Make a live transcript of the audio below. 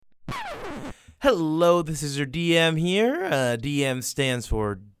Hello, this is your DM here. DM stands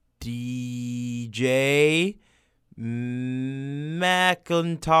for DJ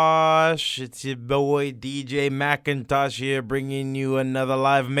Macintosh. It's your boy DJ Macintosh here, bringing you another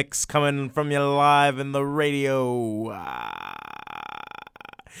live mix coming from you live in the radio.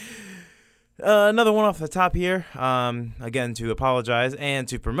 Another one off the top here. Again, to apologize and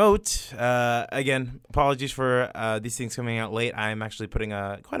to promote. Again, apologies for these things coming out late. I'm actually putting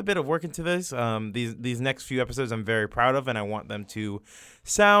quite a bit of work into this. These next few episodes I'm very proud of, and I want them to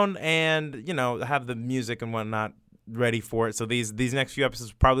sound and, have the music and whatnot ready for it. So these next few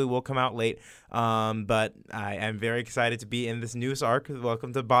episodes probably will come out late. But I am very excited to be in this newest arc.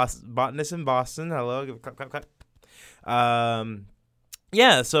 Welcome to Botanist in Boston. Hello. Clap, clap, clap.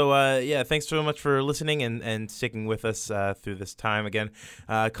 Thanks so much for listening and sticking with us through this time. Again,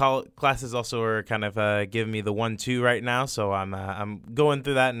 classes also are kind of giving me the 1-2 right now, so I'm going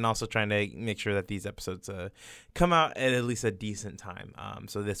through that and also trying to make sure that these episodes come out at least a decent time.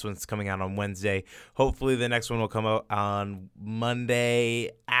 So this one's coming out on Wednesday. Hopefully the next one will come out on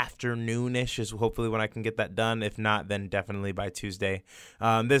Monday afternoonish is hopefully when I can get that done. If not, then definitely by Tuesday.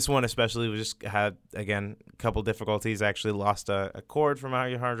 This one especially, we just had, again, a couple difficulties. I actually lost a cord from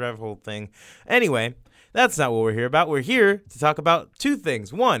out your hard drive, whole thing. Anyway, that's not what we're here about. We're here to talk about two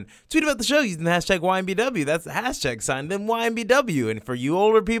things. One, tweet about the show using the hashtag YMBW. That's the hashtag sign, then YMBW. And for you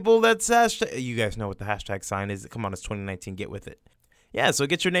older people, that's hashtag. You guys know what the hashtag sign is. Come on, it's 2019. Get with it. Yeah, so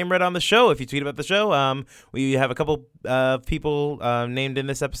get your name read on the show if you tweet about the show. We have a couple people named in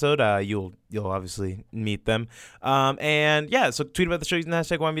this episode. You'll obviously meet them. So tweet about the show using the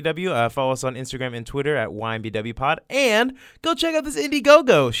hashtag YMBW. Follow us on Instagram and Twitter at YMBWpod. And go check out this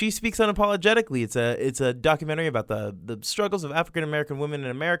Indiegogo. She Speaks Unapologetically. It's a documentary about the struggles of African-American women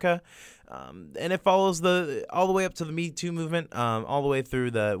in America. And it follows all the way up to the Me Too movement, all the way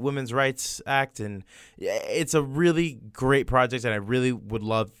through the Women's Rights Act. And it's a really great project, and I really would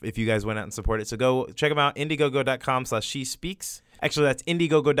love if you guys went out and support it. So go check them out, indiegogo.com/SheSpeaks. Actually, that's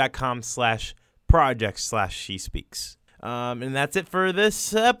indiegogo.com/project/SheSpeaks. And that's it for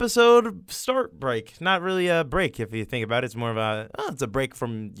this episode start break. Not really a break if you think about it. It's more of it's a break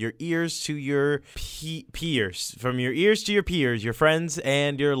from your ears to your peers. From your ears to your peers, your friends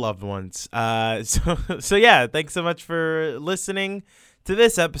and your loved ones. So yeah, thanks so much for listening to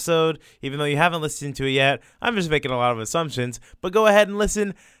this episode. Even though you haven't listened to it yet, I'm just making a lot of assumptions. But go ahead and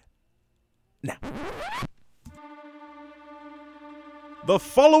listen now. The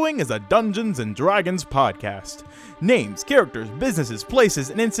following is a Dungeons & Dragons podcast. Names, characters, businesses, places,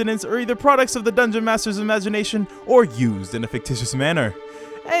 and incidents are either products of the Dungeon Master's imagination or used in a fictitious manner.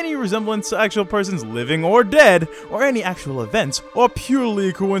 Any resemblance to actual persons living or dead, or any actual events, are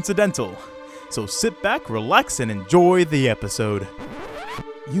purely coincidental. So sit back, relax, and enjoy the episode.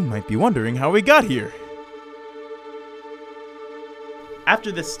 You might be wondering how we got here.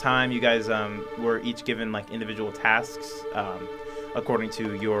 After this time, you guys were each given individual tasks according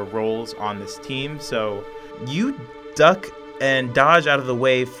to your roles on this team. So you duck and dodge out of the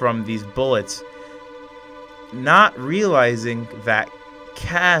way from these bullets, not realizing that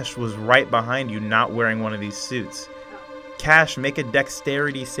Cash was right behind you, not wearing one of these suits. Cash, make a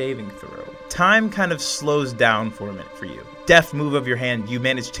dexterity saving throw. Time kind of slows down for a minute for you. Deft move of your hand, you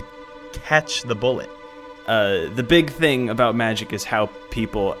manage to catch the bullet. The big thing about magic is how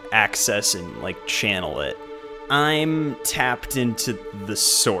people access and channel it. I'm tapped into the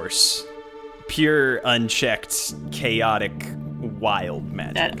source. Pure, unchecked, chaotic, wild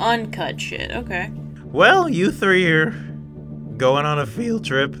magic. That uncut shit, okay. Well, you three are going on a field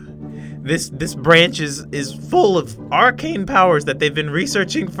trip. This branch is full of arcane powers that they've been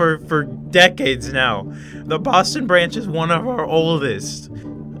researching for decades now. The Boston branch is one of our oldest.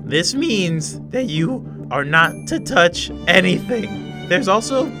 This means that you are not to touch anything. There's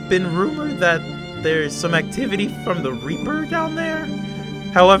also been rumor that there's some activity from the Reaper down there.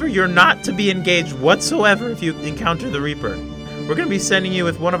 However, you're not to be engaged whatsoever if you encounter the Reaper. We're going to be sending you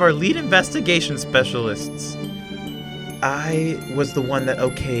with one of our lead investigation specialists. I was the one that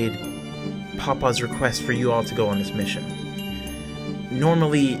okayed Papa's request for you all to go on this mission.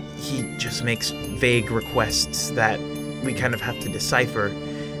 Normally, he just makes vague requests that we kind of have to decipher.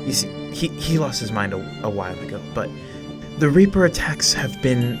 You see, he lost his mind a while ago, but the Reaper attacks have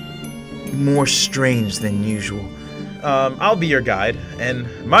been more strange than usual. I'll be your guide, and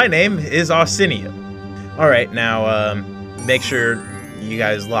my name is Arsinia. Alright, now, make sure you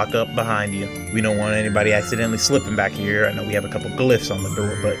guys lock up behind you. We don't want anybody accidentally slipping back here. I know we have a couple glyphs on the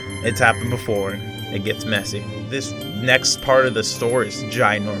door, but it's happened before, and it gets messy. This next part of the store is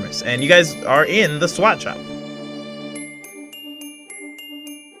ginormous, and you guys are in the SWAT shop.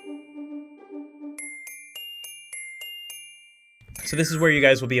 So this is where you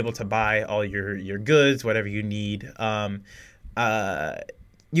guys will be able to buy all your goods, whatever you need.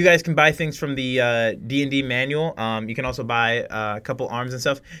 You guys can buy things from the D&D manual. You can also buy a couple arms and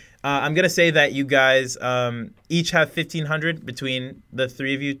stuff. I'm going to say that you guys each have $1,500 between the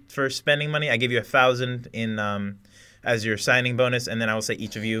three of you for spending money. I give you $1,000 in as your signing bonus, and then I will say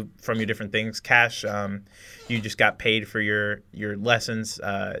each of you from your different things. Cash, you just got paid for your lessons.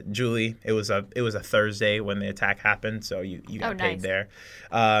 Julie, it was a Thursday when the attack happened, so you got paid there.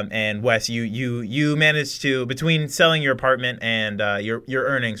 And Wes, you managed to, between selling your apartment and your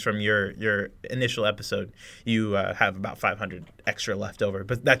earnings from your initial episode, you have about $500 extra left over,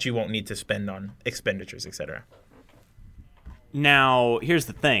 but that you won't need to spend on expenditures, etc. Now, here's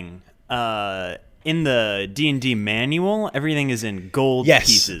the thing. In the D&D manual, everything is in gold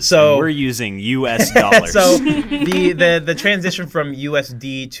pieces. So we're using US dollars. So the transition from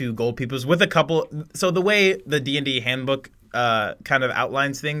USD to gold pieces with a couple. So the way the D&D handbook kind of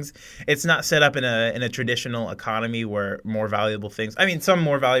outlines things, it's not set up in a traditional economy where more valuable things. I mean, some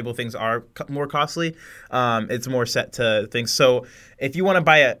more valuable things are more costly. It's more set to things. So if you want to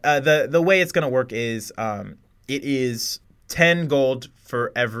buy the way it's going to work is it is $10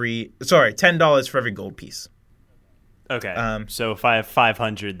 for every gold piece. Okay. So if I have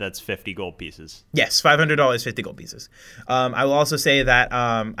 500, that's 50 gold pieces. Yes, $500, 50 gold pieces. I will also say that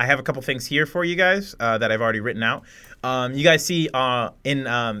I have a couple things here for you guys that I've already written out. You guys see in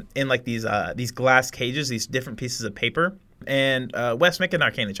like these glass cages, these different pieces of paper. And Wes, make an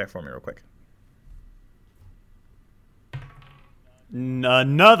Arcana check for me real quick.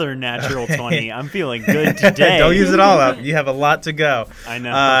 Another natural 20. I'm feeling good today. Don't use it all up. You have a lot to go. I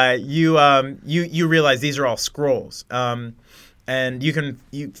know. You realize these are all scrolls. And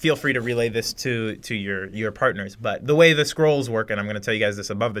you feel free to relay this to your partners. But the way the scrolls work, and I'm going to tell you guys this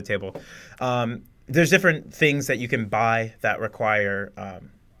above the table, there's different things that you can buy that require.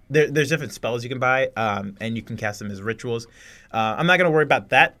 There's different spells you can buy, and you can cast them as rituals. I'm not going to worry about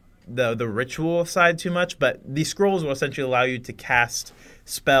that. The ritual side too much, but these scrolls will essentially allow you to cast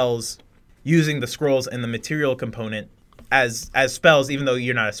spells using the scrolls and the material component as spells, even though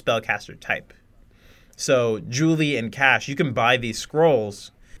you're not a spellcaster type. So Julie and Cash, you can buy these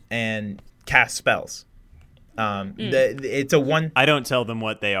scrolls and cast spells. It's a one. I don't tell them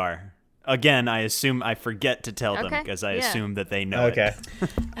what they are. Again, I forget to tell them because I assume that they know it.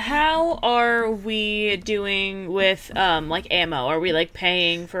 How are we doing with like ammo? Are we like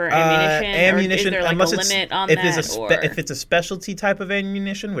paying for ammunition? Ammunition, or is there like unless a limit on if that? If it's a specialty type of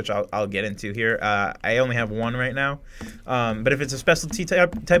ammunition, which I'll get into here. I only have one right now, but if it's a specialty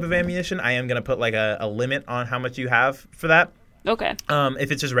type of ammunition, I am gonna put like a limit on how much you have for that. Okay.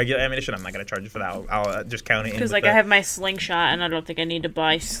 If it's just regular ammunition, I'm not gonna charge you for that. I'll just count it in. Because like I have my slingshot, and I don't think I need to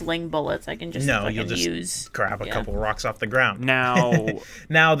buy sling bullets. I can just use grab a couple rocks off the ground. Now,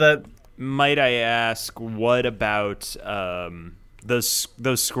 might I ask, what about those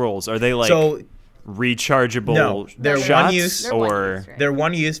scrolls? Are they like rechargeable? No, they're shots, one use, they're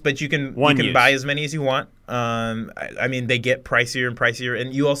one use, but you can buy as many as you want. I mean, they get pricier and pricier,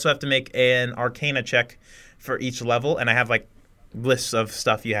 and you also have to make an Arcana check for each level, and I have like lists of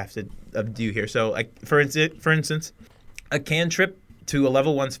stuff you have to do here. So, like for instance, a cantrip to a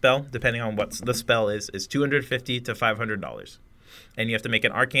level 1 spell, depending on what the spell is $250 to $500, and you have to make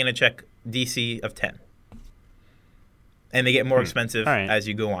an Arcana check DC of 10. And they get more expensive as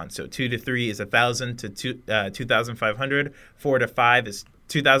you go on. So 2 to 3 is 1,000 to 2,500. 4 to 5 is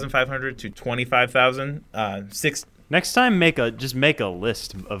 2,500 to 25,000. 6. Next time, make a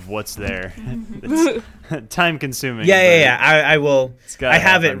list of what's there. It's time consuming. Yeah. I will. I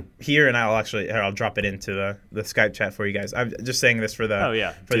have happen. it here, and I'll drop it into the Skype chat for you guys. I'm just saying this for the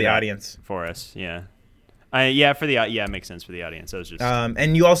audience. For us, yeah. It makes sense for the audience. I was just.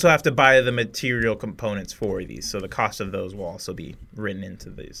 And you also have to buy the material components for these, so the cost of those will also be written into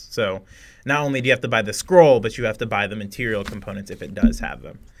these. So not only do you have to buy the scroll, but you have to buy the material components if it does have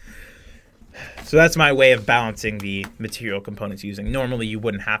them. So that's my way of balancing the material components using. Normally, you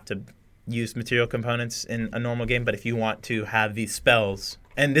wouldn't have to use material components in a normal game, but if you want to have these spells,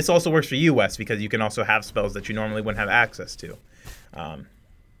 and this also works for you, Wes, because you can also have spells that you normally wouldn't have access to.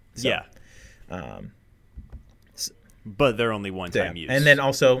 But they're only one-time use. And then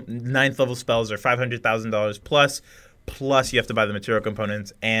also, 9th level spells are $500,000 plus you have to buy the material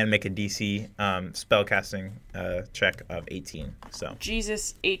components and make a DC spellcasting check of 18. So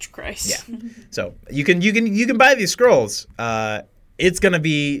Jesus H Christ. Yeah. So you can buy these scrolls. It's gonna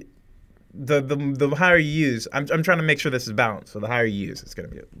be the higher you use. I'm trying to make sure this is balanced. So the higher you use, it's gonna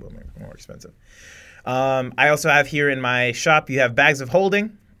be a little more expensive. I also have here in my shop, you have bags of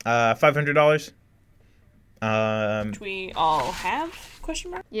holding, $500. Which we all have?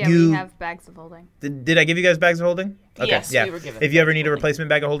 Question mark. Yeah, You- we have bags of holding. Did I give you guys bags of holding? Yes, yeah. we were given If you ever bags of need a holding. replacement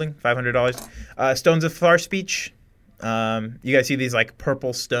bag of holding, $500. Stones of far speech. You guys see these like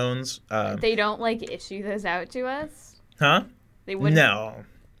purple stones? They don't like issue those out to us. Huh? They wouldn't. No.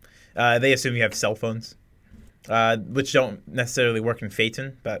 They assume you have cell phones, which don't necessarily work in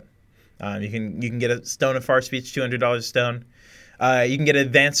Phaeton, but you can get a stone of far speech, $200 a stone. You can get an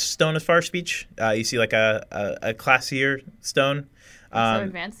advanced stone of far speech. You see like a classier stone. What's so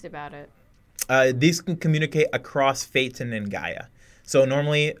advanced about it? These can communicate across Phaeton and Gaia. So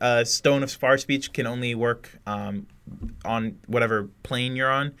normally, a stone of far speech can only work on whatever plane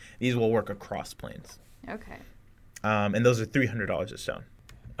you're on. These will work across planes. Okay. And those are $300 a stone.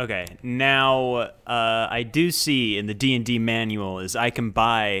 Okay, now I do see in the D&D manual is I can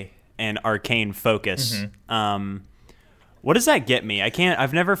buy an arcane focus. What does that get me?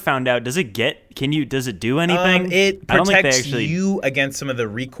 I've never found out. Does it do anything? It I don't think they protects actually. you against some of the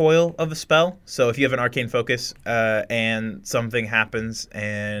recoil of a spell. So if you have an arcane focus and something happens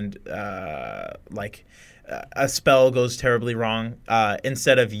and a spell goes terribly wrong,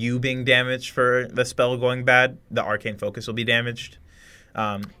 instead of you being damaged for the spell going bad, the arcane focus will be damaged.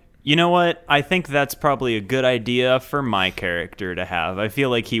 You know what? I think that's probably a good idea for my character to have. I feel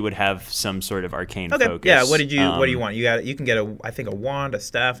like he would have some sort of arcane Okay. focus. Yeah. What do you want? You can get a wand, a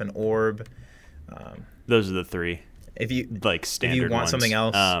staff, an orb. Those are the three, If you standard want ones. something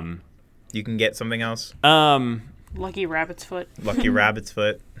else, you can get something else. Lucky rabbit's foot. Lucky rabbit's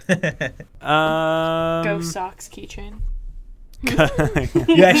foot. Ghost socks keychain.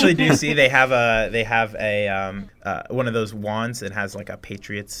 You actually do see they have a one of those wands that has like a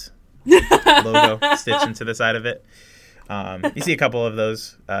Patriots logo stitched into the side of it. You see a couple of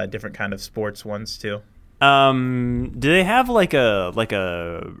those different kind of sports ones too. Do they have like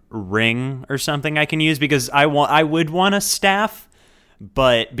a ring or something I can use? Because I would want a staff,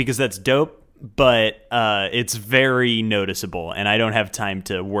 but because that's dope. But it's very noticeable, and I don't have time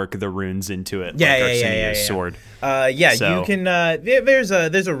to work the runes into it. Yeah, like yeah, Arsenia's yeah. sword. You can. There's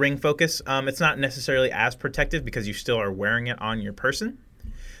a ring focus. It's not necessarily as protective because you still are wearing it on your person.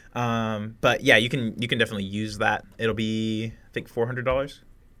 But yeah, you can definitely use that. It'll be I think $400.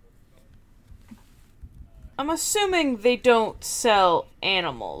 I'm assuming they don't sell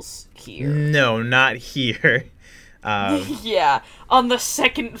animals here. No, not here. Yeah, on the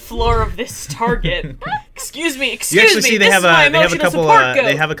second floor of this Target. Excuse me. You actually see this is my emotional support goat.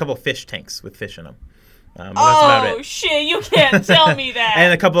 they have a couple fish tanks with fish in them. That's Oh about it. shit! You can't tell me that.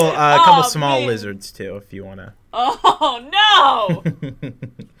 And a couple Oh, small man. lizards too, if you wanna. Oh no!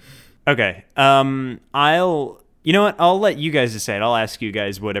 Okay. You know what? I'll let you guys decide. I'll ask you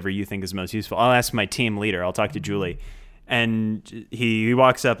guys whatever you think is most useful. I'll ask my team leader. I'll talk to Julie, and he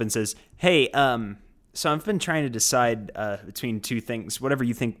walks up and says, "Hey, so I've been trying to decide between two things. Whatever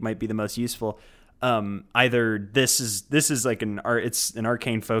you think might be the most useful. Either this is like it's an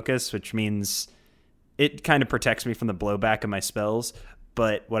arcane focus, which means it kind of protects me from the blowback of my spells.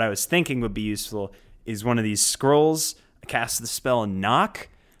 But what I was thinking would be useful is one of these scrolls. Cast the spell Knock,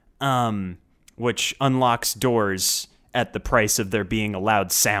 which unlocks doors at the price of there being a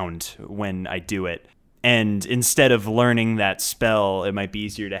loud sound when I do it. And instead of learning that spell, it might be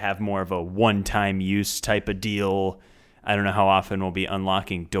easier to have more of a one-time use type of deal. I don't know how often we'll be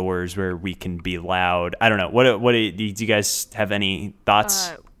unlocking doors where we can be loud. I don't know. What do you guys have any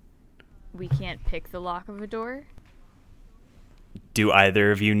thoughts? We can't pick the lock of a door. Do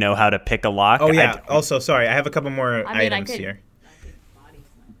either of you know how to pick a lock? Oh yeah. Also, sorry, I have a couple more items here.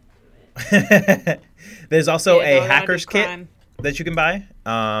 There's also Yeah, a no, hacker's that'd be kit crime. that you can buy.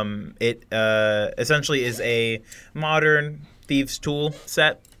 It essentially is a modern thieves tool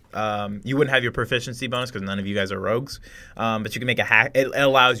set. You wouldn't have your proficiency bonus because none of you guys are rogues, but you can make a hack. It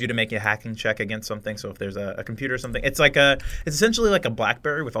allows you to make a hacking check against something. So if there's a computer or something, it's essentially like a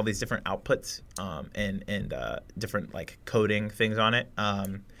BlackBerry with all these different outputs and different like coding things on it.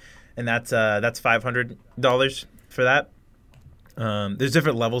 And that's $500 for that. There's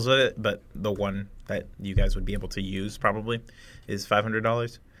different levels of it, but the one that you guys would be able to use probably is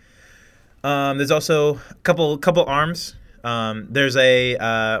 $500. There's also a couple arms. There's a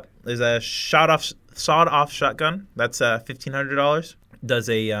sawed-off shotgun. That's $1,500. Does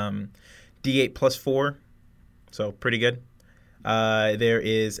a D8 plus 4, so pretty good. There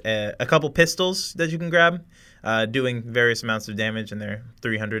is a couple pistols that you can grab, doing various amounts of damage, and they're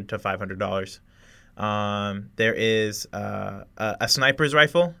 $300 to $500. There is a sniper's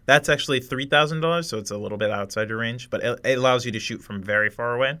rifle. That's actually $3,000, so it's a little bit outside your range, but it allows you to shoot from very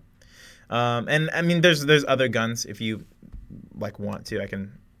far away. And I mean, there's other guns if you like want to. I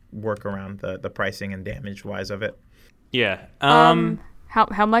can work around the pricing and damage wise of it. Yeah.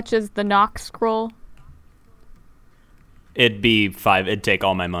 How much is the Nox scroll? It'd be 5. It'd take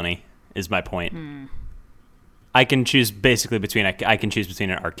all my money. Is my point. I can choose basically between. I can choose between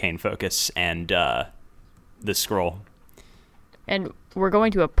an arcane focus and the scroll. And we're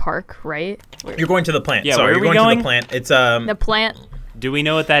going to a park, right? You're going to the plant. Yeah, Sorry, where are you're we going going? to the plant. It's The plant. Do we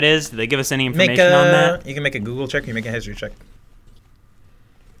know what that is? Did they give us any information make on that? you can make a Google check. You make a history check.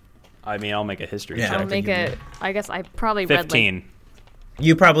 I mean, I'll make a history Yeah. check. I'll make think a. I guess I probably read 15.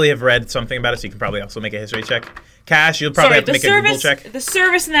 You probably have read something about it, so you can probably also make a history check. Cash, you'll probably Sorry, have to the make a Google service, check. the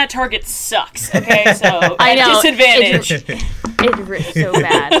service in that Target sucks. Okay, so I know. disadvantage. It ripped so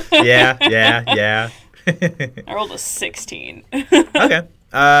bad. Yeah. I rolled a 16. Okay.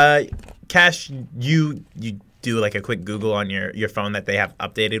 Cash, you do like a quick Google on your phone that they have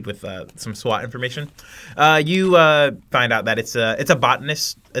updated with some SWOT information. You find out that it's a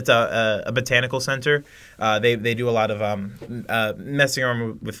botanist. It's a botanical center. They do a lot of messing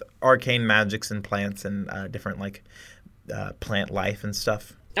around with arcane magics and plants and different like plant life and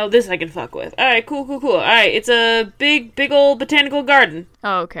stuff. Oh, this I can fuck with. All right, cool. All right, it's a big old botanical garden.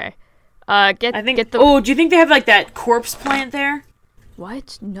 Oh, okay. I think. Get the. Oh, do you think they have like that corpse plant there?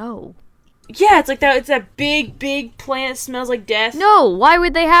 What? No. Yeah, it's like that. It's that big plant. It smells like death. No. Why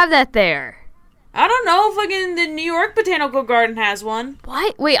would they have that there? I don't know. Fucking the New York Botanical Garden has one.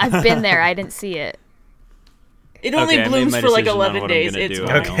 Why? Wait, I've been there. I didn't see it. It only Okay, I made blooms my for like decision on 11 what I'm days. gonna It's do.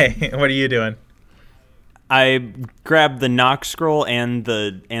 fine. Okay. What are you doing? I grabbed the Nox scroll and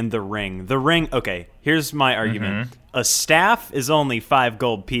the ring. The ring. Okay, here's my argument. A staff is only 5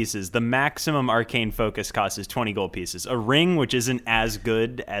 gold pieces. The maximum arcane focus cost is 20 gold pieces. A ring, which isn't as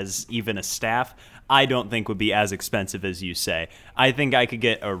good as even a staff, I don't think would be as expensive as you say. I think I could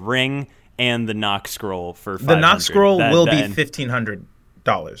get a ring and the Nox scroll for 500. The Nox scroll will be and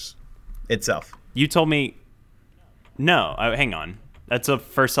 $1,500 itself. You told me. No, hang on. That's a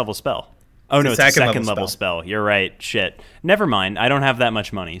first level spell. Oh, no, a it's a second second level level spell. You're right. Shit. Never mind. I don't have that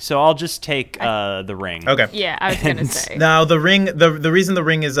much money. So I'll just take the ring. Okay. Yeah, I was gonna say. Now the ring, the reason the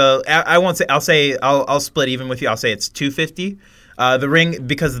ring is I won't say I'll split even with you. I'll say it's $250. The ring,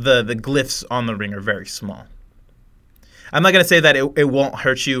 because the glyphs on the ring are very small. I'm not gonna say that it won't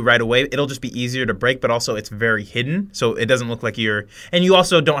hurt you right away. It'll just be easier to break, but also it's very hidden, so it doesn't look like you're. And you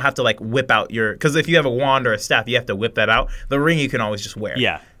also don't have to like whip out because if you have a wand or a staff, you have to whip that out. The ring you can always just wear.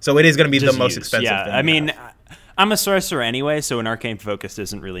 Yeah. So it is gonna be the Just most use. expensive. Yeah, thing I you mean, have. I'm a sorcerer anyway, so an arcane focus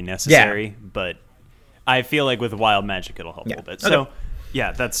isn't really necessary. But I feel like with wild magic, it'll help a little bit. Okay. So,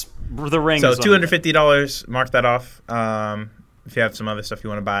 yeah, that's the ring. So is what I'm $250. Mark that off. If you have some other stuff you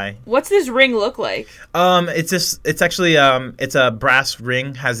want to buy. What's this ring look like? It's actually it's a brass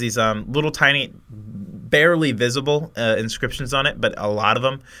ring, has these little tiny, barely visible inscriptions on it, but a lot of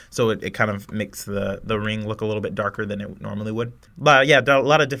them, so it kind of makes the ring look a little bit darker than it normally would. But yeah, a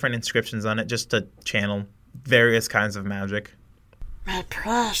lot of different inscriptions on it just to channel various kinds of magic. My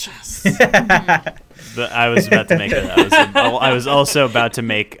precious. I was about to make I was also about to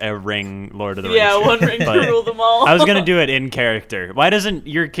make a ring Lord of the Rings. Yeah, one ring to but rule them all. I was gonna do it in character. Why doesn't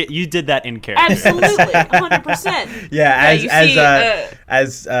you did that in character? Absolutely, 100%. Yeah, you see,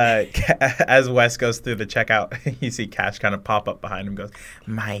 as Wes goes through the checkout, you see Cash kind of pop up behind him, goes,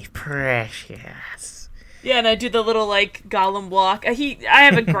 "My precious." Yeah, and I do the little like Gollum walk. I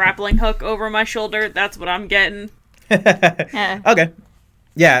have a grappling hook over my shoulder. That's what I'm getting. Okay.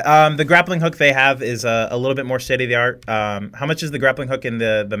 Yeah, the grappling hook they have is a little bit more state of the art. How much is the grappling hook in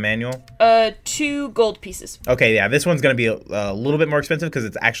the manual? 2 gold pieces. Okay, yeah, this one's gonna be a little bit more expensive because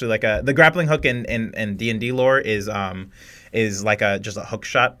it's actually like the grappling hook in D&D lore is like just a hook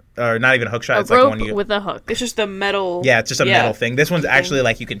shot, or not even a hook shot. A it's rope like one you. with a hook. It's just a metal. Yeah, it's just a metal thing. This one's actually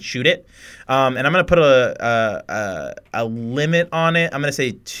like you can shoot it, and I'm gonna put a limit on it. I'm gonna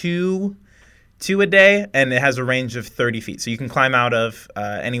say two a day, and it has a range of 30 feet. So you can climb out of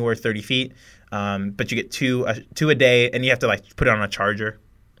anywhere 30 feet, but you get two a day, and you have to like put it on a charger.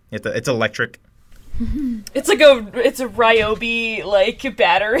 It's electric. It's a Ryobi like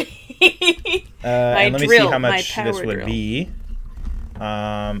battery. And let me drill, see how my much power this would drill. be.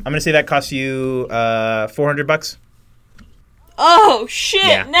 I'm gonna say that costs you $400. Oh shit!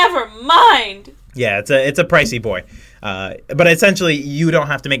 Yeah. Never mind. Yeah, it's a pricey boy, but essentially you don't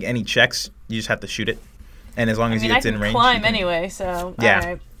have to make any checks. You just have to shoot it, and as long as I it's can in range, climb you can- anyway. So Yeah. all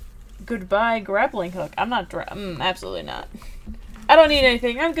right. Goodbye grappling hook. I'm not. Absolutely not. I don't need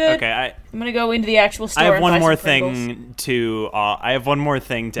anything. I'm good. Okay, I'm gonna go into the actual store. I have and one buy more some Pringles. thing to. I have one more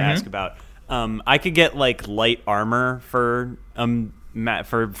thing to ask about. I could get like light armor for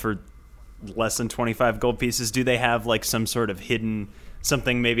for less than 25 gold pieces. Do they have like some sort of hidden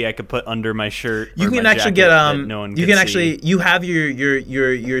something maybe I could put under my shirt. You or can my actually jacket get that no one you could can see. actually you have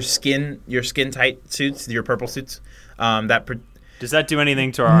your skin tight suits, your purple suits. Does that do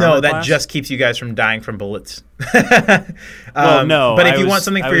anything to our No, armor that class? just keeps you guys from dying from bullets. Well, no, but if I you want was-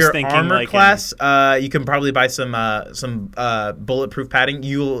 something I for was your thinking armor like class, you can probably buy some bulletproof padding.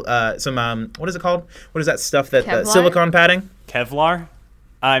 You'll some what is it called? What is that stuff that Kevlar? silicone padding? Kevlar?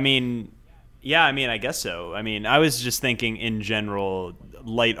 I mean, yeah, I mean, I guess so. I mean, I was just thinking in general,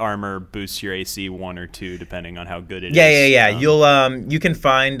 light armor boosts your AC 1 or 2 depending on how good it is. Yeah. You'll you can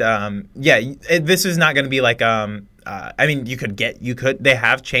find this is not going to be like I mean you could they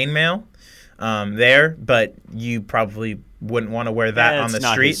have chainmail there, but you probably wouldn't want to wear that Yeah, on the it's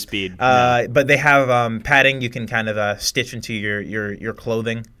not street. his speed, But they have padding you can kind of stitch into your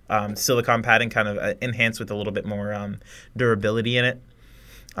clothing. Silicone padding kind of enhanced with a little bit more durability in it.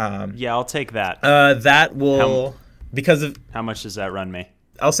 Yeah, I'll take that. That will because of How much does that run me?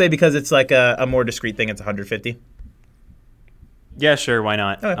 I'll say because it's like a more discreet thing. It's 150. Yeah, sure, why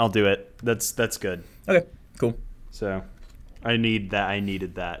not? Okay. I'll do it. That's good. Okay, cool. So, I needed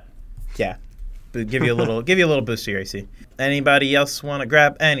that. Yeah, but give you a little boost to your AC. Anybody else want to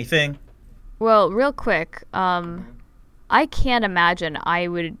grab anything? Well, real quick, I can't imagine I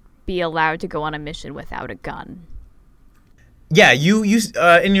would be allowed to go on a mission without a gun. Yeah, you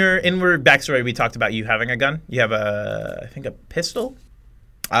in your backstory we talked about you having a gun. You have I think a pistol.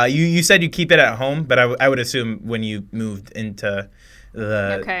 You said you keep it at home, but I would assume when you moved into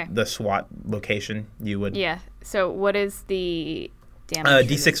the SWAT location, you would. Yeah. So what is the damage?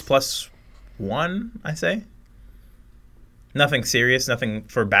 D6 plus 1, I say. Nothing serious, nothing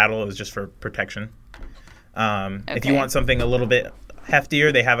for battle. It was just for protection. If you Okay. want something a little bit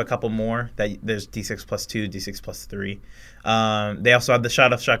heftier, they have a couple more. There's D6 plus 2, D6 plus 3. They also have the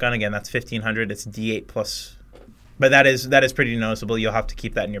shotgun again. That's 1500. It's D8 plus, but that is pretty noticeable. You'll have to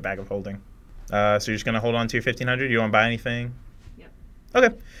keep that in your bag of holding. So you're just gonna hold on to your 1500. You don't want to buy anything. Yep.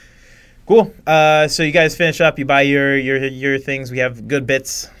 Okay. Cool. So you guys finish up. You buy your things. We have good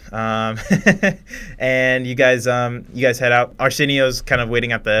bits. And you guys head out. Arsenio's kind of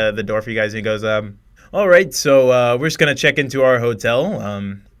waiting at the door for you guys. And he goes, all right, so we're just gonna check into our hotel.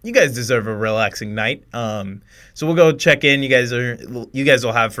 You guys deserve a relaxing night. So we'll go check in. You guys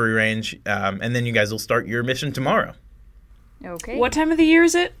will have free range, and then you guys will start your mission tomorrow. Okay. What time of the year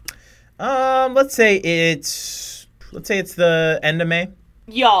is it? Let's say it's the end of May.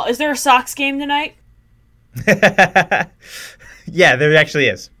 Y'all, is there a Sox game tonight? Yeah, there actually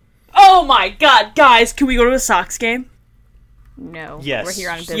is. Oh my god, guys, can we go to a Sox game? No. Yes. We're here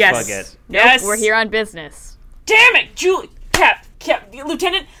on business. Yes. Plug it. Nope, Yes. We're here on business. Damn it, Julie. Cap,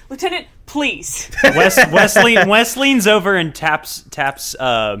 Lieutenant, please. Wes leans over and taps Cash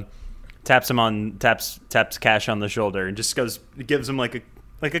on the shoulder and just gives him like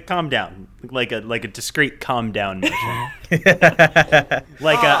a calm down, like a discreet calm down motion.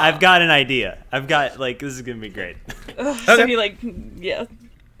 I've got an idea. I've got this is gonna be great. So he yeah,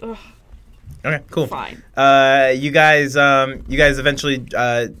 Okay, cool. fine. You guys eventually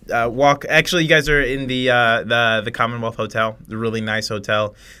walk. Actually, you guys are in the Commonwealth Hotel, the really nice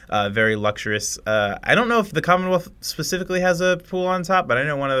hotel, very luxurious. I don't know if the Commonwealth specifically has a pool on top, but I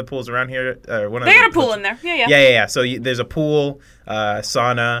know one of the pools around here. They got a pool in there. Yeah. Yeah. So there's a pool,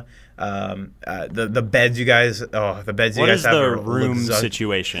 sauna. The beds you guys. The beds you What guys is have the are room luxurious.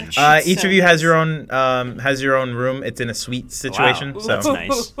 situation? Each of you has your own room. It's in a suite situation. Wow, So that's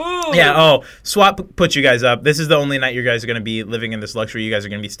nice. yeah. SWAT put you guys up. This is the only night you guys are going to be living in this luxury. You guys are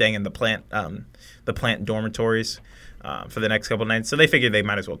going to be staying in the plant dormitories for the next couple nights. So they figured they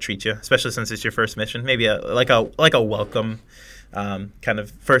might as well treat you, especially since it's your first mission. Maybe like a welcome kind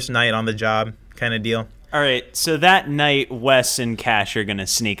of first night on the job kind of deal. All right, so that night, Wes and Cash are gonna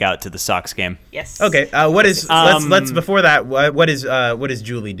sneak out to the Sox game. Yes. Okay. What is let's before that? What is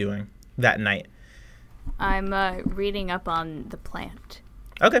Julie doing that night? I'm reading up on the plant.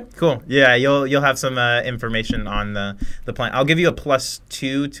 Okay, cool. Yeah, you'll have some information on the plant. I'll give you a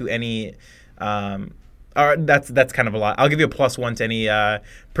 +2 to any. Or that's kind of a lot. I'll give you a +1 to any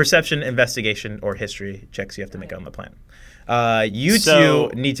perception, investigation, or history checks you have to make on the plant. You So,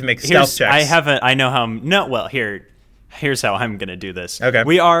 two need to make stealth checks. Here's how I'm gonna do this. Okay.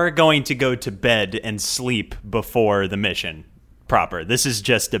 We are going to go to bed and sleep before the mission proper. This is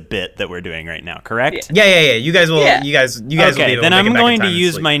just a bit that we're doing right now, correct? Yeah. You guys will. Yeah. You guys will be able Okay, to then make I'm it back in going to time and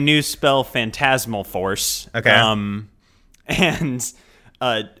use sleep. my new spell, Phantasmal Force. Okay. And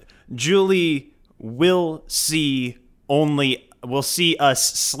Julie will see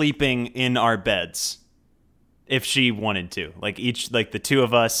us sleeping in our beds if she wanted to. The two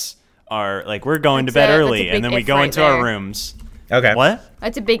of us are we're going to bed That's a early, big and then we if go right into our there. rooms. Okay. What?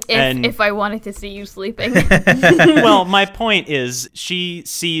 That's a big And- if I wanted to see you sleeping. Well, my point is she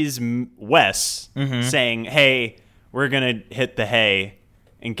sees Wes saying, hey, we're going to hit the hay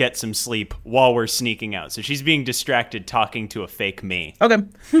and get some sleep while we're sneaking out. So she's being distracted talking to a fake me. Okay.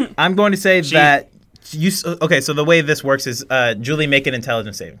 I'm going to say that you. Okay, so the way this works is Julie, make an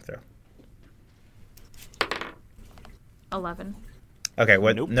intelligence saving throw. 11. Okay,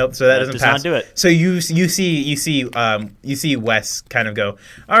 what? Nope. Nope. So that doesn't does pass. not do it. So you see Wes kind of go,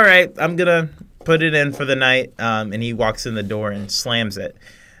 all right, I'm gonna put it in for the night, and he walks in the door and slams it.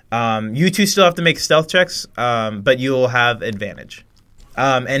 You two still have to make stealth checks, but you will have advantage.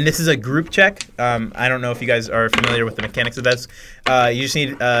 And this is a group check. I don't know if you guys are familiar with the mechanics of this. You just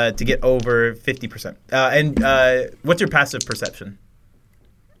need to get over 50%. And what's your passive perception?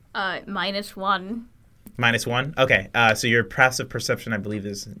 -1. -1. Okay. So your passive perception, I believe,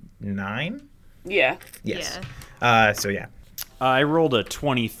 is 9. Yeah. Yes. Yeah. So yeah. I rolled a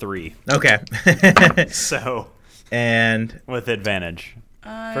 23, Okay. so And with advantage.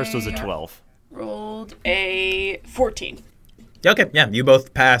 First was a 12. Rolled a 14. okay, yeah, you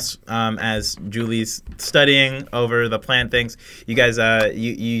both pass as Julie's studying over the plant things. You guys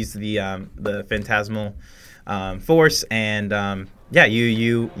you use the phantasmal force, and yeah,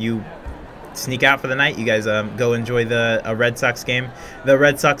 you sneak out for the night. You guys go enjoy a Red Sox game. The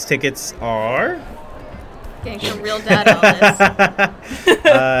Red Sox tickets are Getting some real data on this.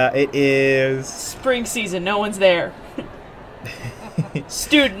 it is Spring season, no one's there.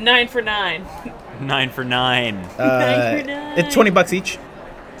 Student, 9 for 9. 9 for 9. 9 for 9. it's $20 each.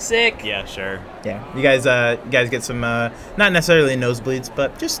 Sick. Yeah, sure. Yeah, you guys get some not necessarily nosebleeds,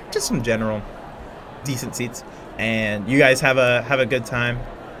 but just some general decent seats, and you guys have a good time.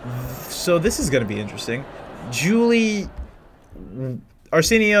 So this is gonna be interesting. Julie,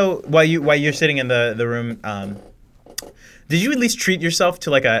 Arsenio, while you're sitting in the room, did you at least treat yourself to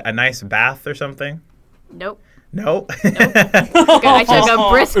like a nice bath or something? Nope. No. I took a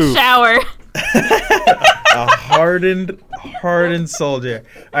brisk shower. A hardened soldier.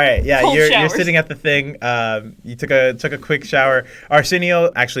 All right, yeah, Cold you're showers. sitting at the thing. You took a quick shower. Arsenio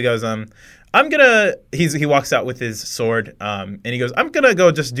actually goes, he walks out with his sword, and he goes, I'm gonna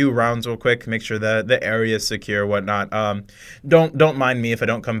go just do rounds real quick, make sure the area is secure, whatnot. Don't mind me if I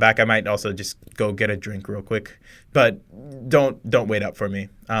don't come back. I might also just go get a drink real quick, but don't wait up for me.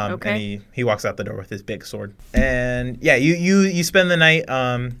 Okay. And he walks out the door with his big sword. And yeah, you spend the night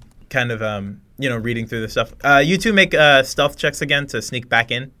kind of reading through the stuff. You two make stealth checks again to sneak back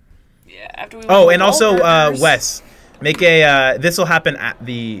in. Yeah, after we Oh, went and to also Wahlburgers. Wes, make a this will happen at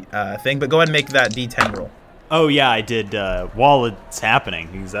the thing, but go ahead and make that D10 roll. Oh yeah, I did while it's happening.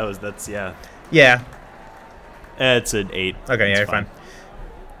 Because that's yeah. Yeah. It's an 8. Okay, yeah, It's you're fine.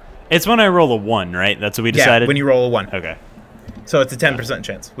 It's when I roll a 1, right? That's what we decided? Yeah, when you roll a 1. Okay. So it's a 10%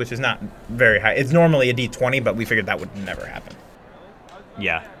 chance, which is not very high. It's normally a D20, but we figured that would never happen.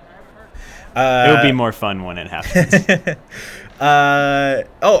 Yeah. It would be more fun when it happens.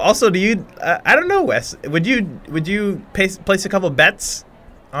 Also, do you? I don't know, Wes. Would you place a couple bets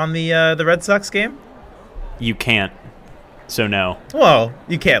on the Red Sox game? You can't. So no. Well,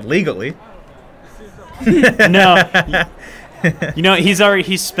 you can't legally. No. You know,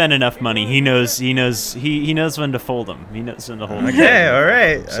 he's spent enough money. He knows when to fold them. He knows when to hold them. Okay, all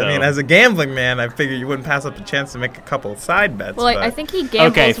right. So- I mean, as a gambling man, I figured you wouldn't pass up a chance to make a couple side bets. Well, but... I think he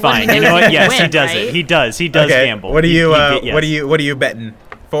gambles. Okay, when fine. he You knows know what? can Yes, he win, does right? it. He does. He does Okay, gamble. What are you? Yes. What are you betting?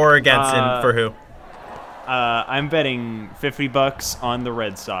 For or against, and for who? I'm betting $50 on the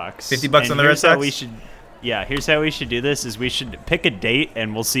Red Sox. $50 on the Red here's how Sox? we should. Yeah, here's how we should do this: is we should pick a date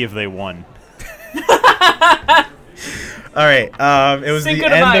and we'll see if they won. All right. It was Cinco the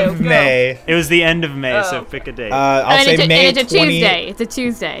de end Mayo, of go. May. It was the end of May, so Oh. pick a date. I'll And say it's a, May and it's a 20. Tuesday. It's a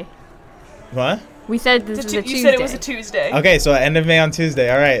Tuesday. What? We said this is a You Tuesday. said it was a Tuesday. Okay, so end of May on Tuesday.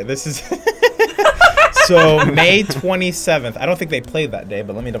 All right, this is so May 27th. I don't think they played that day,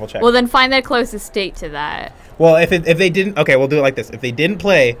 but let me double check. Well, then find the closest date to that. Well, if they didn't, okay, we'll do it like this. If they didn't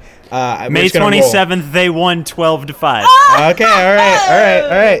play, we're May just gonna roll. 27th, they won 12-5. Okay, all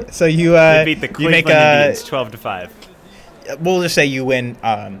right. So you They beat the you make Cleveland Indians 12-5. we'll just say you win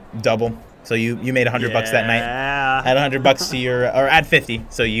double. So you made $100 that night. Yeah. Add $100 to your or add 50.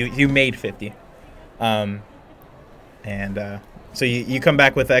 So you made 50. So you come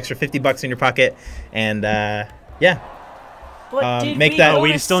back with the extra $50 in your pocket, and yeah, But did make we that- go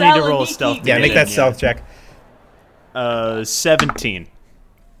we to still need to roll Saloniki? stealth yeah, make that Yeah. stealth check. 17.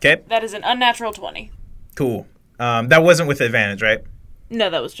 Okay, That is an unnatural 20. cool. That wasn't with advantage, right? No,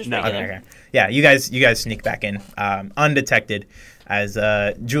 that was just No. regular. Okay. Yeah, you guys sneak back in undetected. as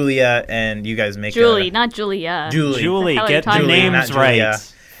Julia and you guys make Julie, not Julia. Julie, hell are you get the talking about? names Not Julia.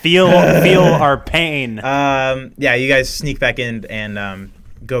 right. Feel our pain. Yeah, you guys sneak back in and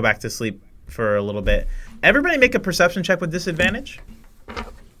go back to sleep for a little bit. Everybody make a perception check with disadvantage.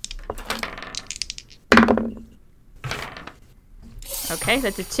 Okay,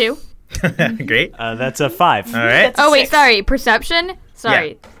 that's a 2. Great. That's a 5. All right. Oh, wait, 6. sorry. Perception?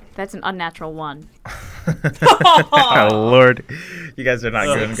 Sorry. That's an unnatural 1. Oh Lord, you guys are not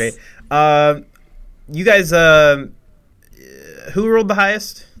doing great. You guys, who rolled the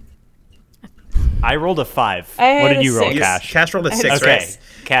highest? I rolled a 5. I had What did a you roll, 6. Cash? Cash rolled a 6, Okay, right?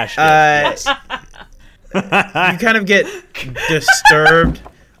 Cash. You kind of get disturbed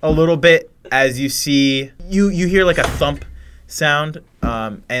a little bit as you see you hear like a thump sound,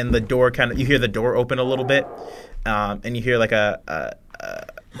 and the door you hear the door open a little bit, and you hear like a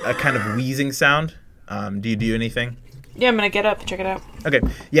kind of wheezing sound. Do you do anything? Yeah, I'm gonna get up and check it out. Okay.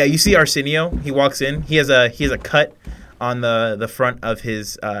 Yeah, you see Arsenio. He walks in. He has a cut on the front of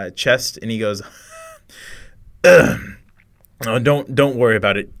his chest, and he goes, "Oh, don't worry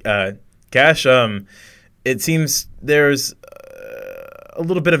about it, Cash. It seems there's a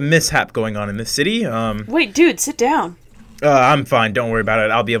little bit of mishap going on in this city. Wait, dude, sit down. I'm fine. Don't worry about it.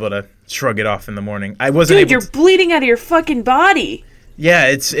 I'll be able to shrug it off in the morning. I wasn't Dude, able you're to. bleeding out of your fucking body. Yeah,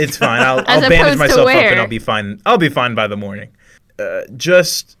 it's fine. I'll As bandage opposed to myself up where? and I'll be fine. I'll be fine by the morning.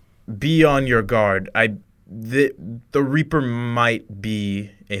 Just be on your guard. The Reaper might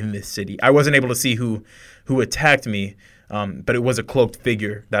be in this city. I wasn't able to see who attacked me, but it was a cloaked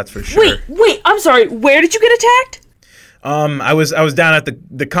figure. That's for sure. Wait, I'm sorry. Where did you get attacked? I was down at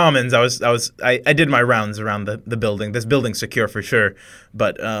the Commons. I did my rounds around the building. This building's secure for sure,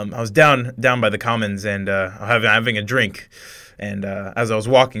 but I was down by the Commons and having a drink, and as I was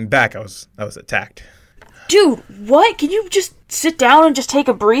walking back, I was attacked. Dude, what? Can you just sit down and just take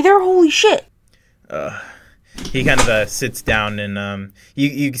a breather? Holy shit. He kind of sits down, and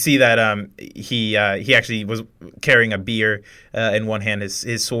you see that he actually was carrying a beer in one hand,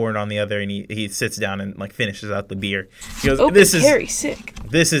 his sword on the other, and he sits down and like finishes out the beer. He goes, Open carry, sick.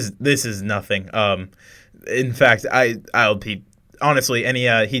 This is nothing. In fact, I'll be honestly, and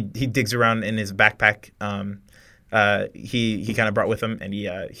he digs around in his backpack. He kind of brought with him, and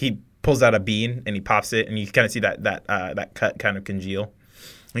he pulls out a bean and he pops it, and you kind of see that cut kind of congeal.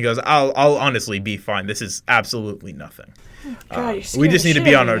 He goes, I'll honestly be fine. This is absolutely nothing. God, you're We just need to scaring the be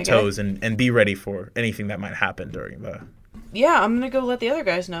shit out on of our me, my guy. toes and be ready for anything that might happen during the. Yeah, I'm gonna go let the other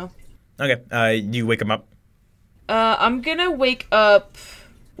guys know. Okay. You wake him up. I'm gonna wake up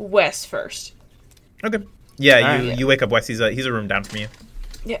Wes first. Okay. Yeah. Alright. You wake up Wes. He's a room down from you.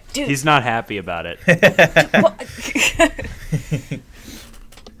 Yeah, dude. He's not happy about it.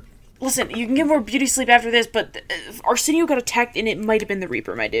 Listen, you can get more beauty sleep after this, but Arsenio got attacked and it might have been the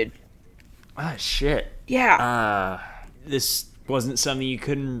Reaper, my dude. Ah, shit. Yeah. This wasn't something you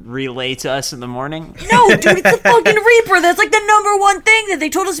couldn't relay to us in the morning? No, dude, it's the fucking Reaper. That's like the number one thing that they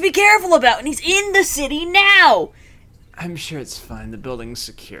told us to be careful about, and he's in the city now. I'm sure it's fine. The building's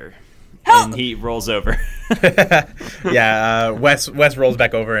secure. Hell- And he rolls over. Yeah. Wes rolls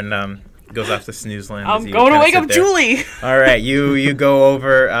back over and goes off to snooze land. as I'm you going to kinda wake sit up there. Julie. All right. You go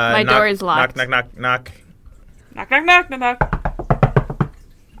over. My door is locked. Knock. Knock, knock, knock, knock,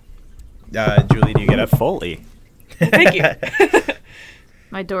 knock. Julie, do you get up? Fully. Thank you.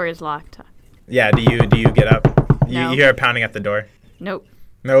 My door is locked. Yeah. Do you get up? No. You hear a pounding at the door. Nope.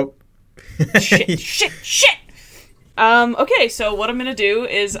 Nope. Shit. Okay, so what I'm gonna do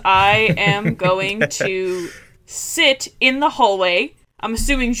is I am going to sit in the hallway. I'm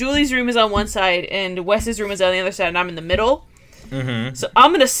assuming Julie's room is on one side and Wes's room is on the other side, and I'm in the middle. Mm-hmm. So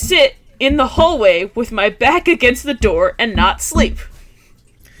I'm gonna sit in the hallway with my back against the door and not sleep.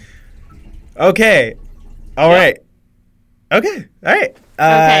 Okay. All right. Okay. All right.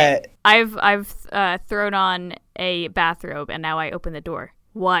 Okay. I've thrown on a bathrobe and now I open the door.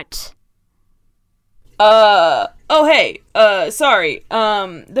 What? Oh hey, sorry.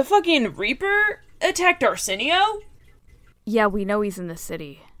 The fucking Reaper attacked Arsenio? Yeah, we know he's in the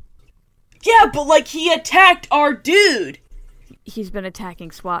city. Yeah, but like he attacked our dude. He's been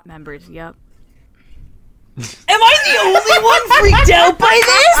attacking SWAT members. Yep. Am I the only one freaked out by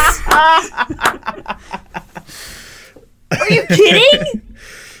this? Are you kidding?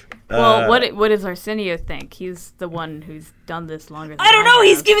 Well, what does Arsenio think? He's the one who's done this longer than I don't know.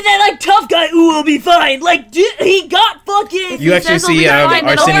 He's have. giving that like tough guy. Ooh, we'll be fine. Like, dude, he got fucking. You actually says he'll see be fine,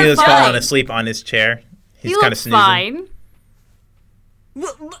 then Arsenio's he'll be falling fine. asleep on his chair. He's He kind of looks snoozing. fine.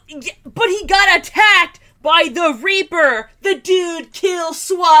 But he got attacked by the Reaper. The dude kills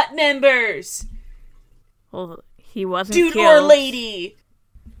SWAT members. Well, He wasn't Dude killed. or lady.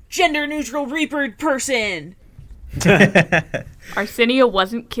 Gender neutral Reaper person. Arsenio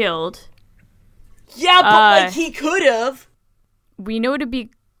wasn't killed. Yeah, but like he could have. We know to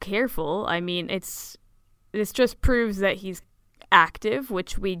be careful. I mean, this just proves that he's active,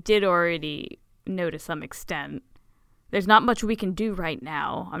 which we did already know to some extent. There's not much we can do right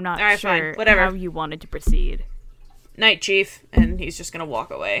now. I'm not Alright, sure fine. Whatever. how you wanted to proceed. Night, Chief. And he's just gonna walk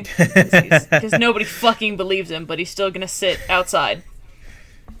away. Because nobody fucking believes him, but he's still gonna sit outside.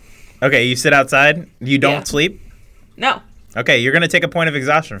 Okay, you sit outside. You don't Yeah. sleep. No. Okay, you're gonna take a point of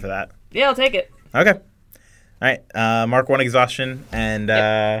exhaustion for that. Yeah, I'll take it. Okay. All right. Mark 1 exhaustion, and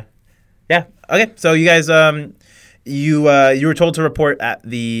Yep. yeah. Okay. So you guys, you were told to report at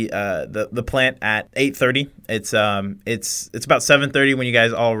the plant at 8:30. It's about 7:30 when you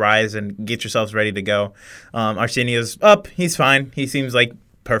guys all rise and get yourselves ready to go. Arsenio's up. He's fine. He seems like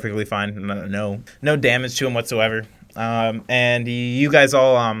perfectly fine. No damage to him whatsoever. And you guys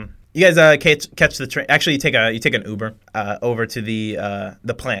all catch the train. Actually, you take an Uber over to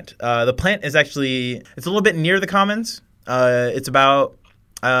the plant. The plant is actually it's a little bit near the Commons. It's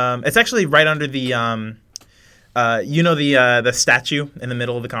actually right under the the statue in the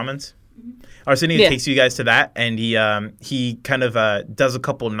middle of the Commons. Arsenio takes you guys to that, and he kind of does a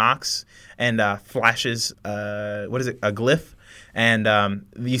couple knocks and flashes a glyph, and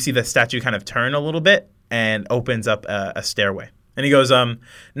you see the statue kind of turn a little bit and opens up a stairway. And he goes,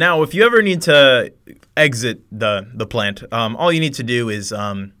 now if you ever need to exit the plant, all you need to do is,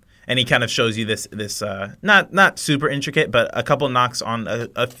 and he kind of shows you this not super intricate, but a couple knocks on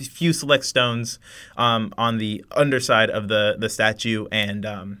a few select stones on the underside of the statue, and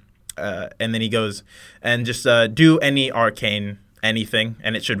then he goes, and just do any arcane anything,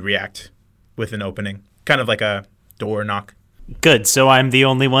 and it should react with an opening, kind of like a door knock. Good, so I'm the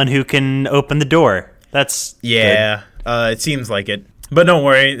only one who can open the door. That's Yeah, it seems like it. But don't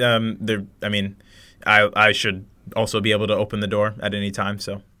worry. I should also be able to open the door at any time.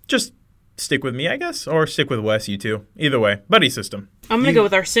 So just stick with me, I guess, or stick with Wes. You two. Either way, buddy system. I'm gonna go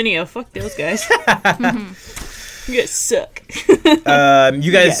with Arsenio. Fuck those guys. You guys suck.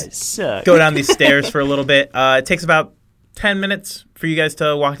 You guys suck. go down these stairs for a little bit. It takes about 10 minutes for you guys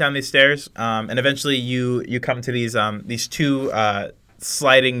to walk down these stairs, and eventually you come to these two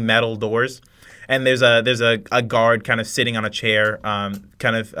sliding metal doors. And there's a guard kind of sitting on a chair,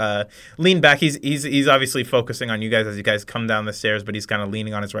 kind of leaned back. He's obviously focusing on you guys as you guys come down the stairs, but he's kind of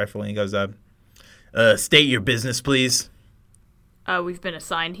leaning on his rifle, and he goes, state your business, please. We've been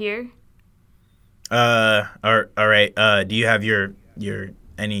assigned here. All right. Do you have your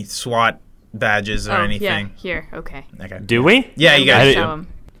any SWAT badges or anything? Yeah, here. Okay. Okay. Do we? Yeah, you guys Show do. 'em.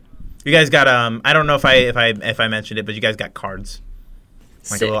 You guys got I don't know if I mentioned it, but you guys got cards.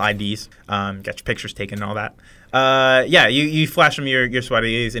 Like Sick. little IDs, got your pictures taken and all that. You flash him your SWAT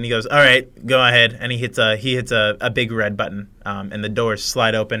IDs, and he goes, "All right, go ahead." And he hits a big red button, and the doors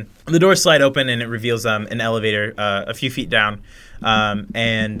slide open. The doors slide open, and it reveals an elevator a few feet down,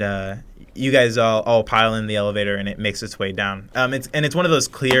 and you guys all pile in the elevator, and it makes its way down. It's one of those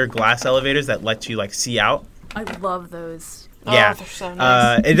clear glass elevators that lets you like see out. I love those. Yeah, they're so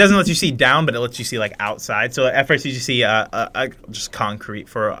nice. it doesn't let you see down, but it lets you see like outside. So at first you just see just concrete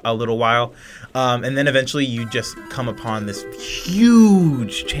for a little while, and then eventually you just come upon this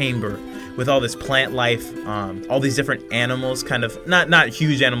huge chamber with all this plant life, all these different animals, kind of not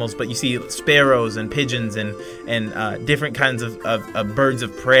huge animals, but you see sparrows and pigeons and different kinds of birds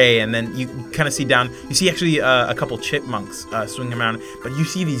of prey, and then you kind of see down. You see actually a couple chipmunks swinging around, but you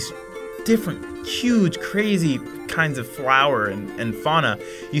see these different huge crazy kinds of flower and fauna.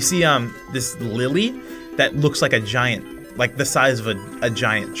 You see this lily that looks like a giant, like the size of a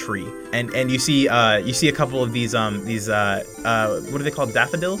giant tree, and you see a couple of these what are they called,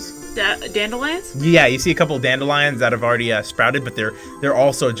 daffodils? Dandelions? Yeah, you see a couple of dandelions that have already sprouted, but they're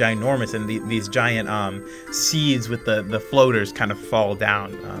also ginormous, and these giant seeds with the floaters kind of fall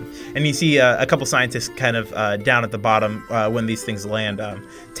down. And you see a couple scientists kind of down at the bottom when these things land,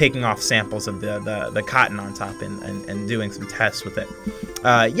 taking off samples of the cotton on top and doing some tests with it.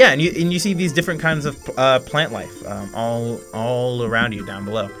 And you see these different kinds of plant life all around you down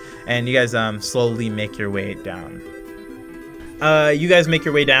below, and you guys slowly make your way down. You guys make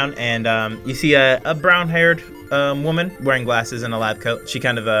your way down, and you see a brown-haired woman wearing glasses and a lab coat. She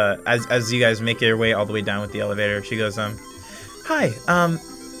kind of, as you guys make your way all the way down with the elevator, she goes, "Hi,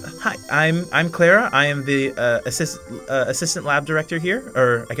 I'm Clara. I am the assistant lab director here,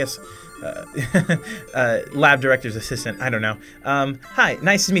 or I guess lab director's assistant. I don't know. Hi,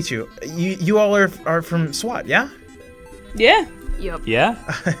 nice to meet you. You all are from SWAT, yeah?" Yeah. Yup. Yeah?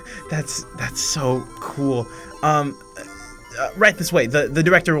 That's so cool. Right this way. The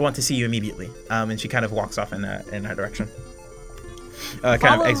director will want to see you immediately. And she kind of walks off in that direction.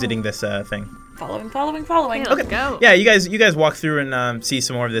 Kind of exiting this thing. Following. Okay, let's go. Yeah, you guys walk through and see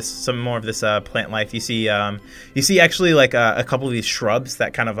some more of this plant life. You see actually like a couple of these shrubs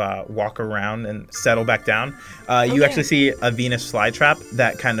that kind of walk around and settle back down. You actually see a Venus flytrap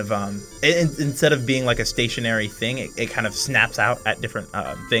that kind of instead of being like a stationary thing, it kind of snaps out at different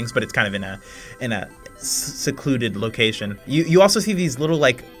things, but it's kind of in a secluded location. You also see these little,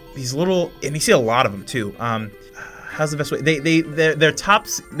 and you see a lot of them too. How's the best way? Their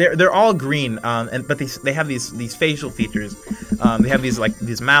tops. They're all green, but they have these facial features. They have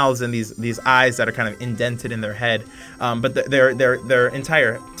these mouths and these eyes that are kind of indented in their head. But their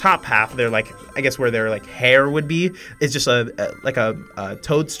entire top half, they're like, I guess where their like hair would be, is just a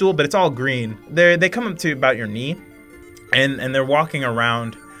toadstool, but it's all green. They come up to about your knee, and they're walking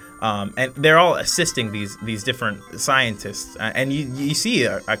around. And they're all assisting these different scientists, and you see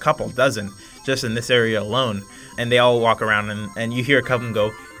a couple dozen just in this area alone, and they all walk around, and you hear a couple of them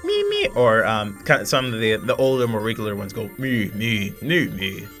go me, or kind of some of the older, more regular ones go me. The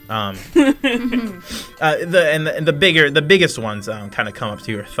biggest ones kind of come up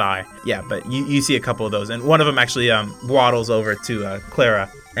to your thigh. Yeah, but you see a couple of those, and one of them actually waddles over to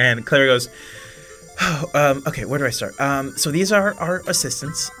Clara, and Clara goes, okay, where do I start? So these are our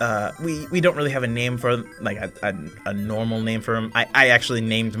assistants. We don't really have a name for them, like a normal name for them. I actually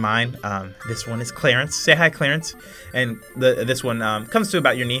named mine. This one is Clarence. Say hi, Clarence. And this one comes to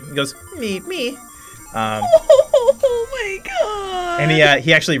about your knee. He goes, me. Oh my god! And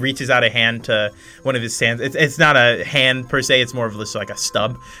he actually reaches out a hand to one of his hands. It's not a hand per se. It's more of just like a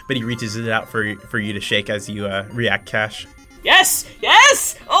stub. But he reaches it out for you to shake as you react, Cash. Yes!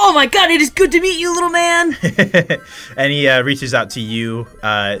 Oh my god, it is good to meet you, little man! And he reaches out to you,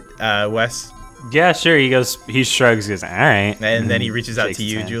 Wes. Yeah, sure. He shrugs, goes, all right. And then he reaches out Shakes to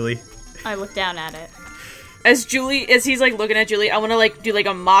his you, hand. Julie. I look down at it. As he's like looking at Julie, I want to like do like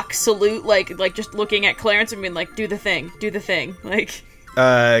a mock salute, like just looking at Clarence and being like, do the thing, like.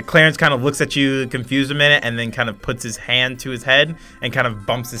 Clarence kind of looks at you confused a minute, and then kind of puts his hand to his head and kind of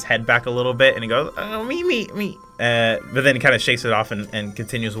bumps his head back a little bit, and he goes, oh, me. But then he kind of shakes it off and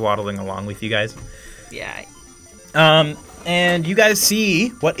continues waddling along with you guys. Yeah. And you guys see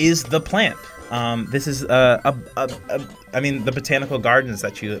what is the plant. This is the botanical gardens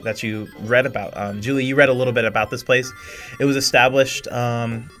that you read about. Julie, you read a little bit about this place. It was established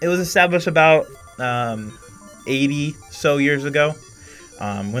about 80 so years ago.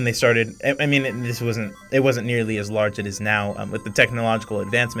 When they started, I mean, it wasn't nearly as large as it is now. With the technological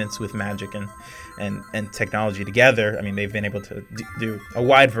advancements with magic and technology together, I mean, they've been able to do a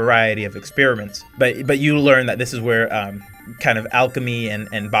wide variety of experiments. But you learn that this is where kind of alchemy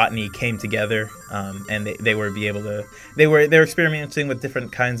and botany came together, and they were experimenting with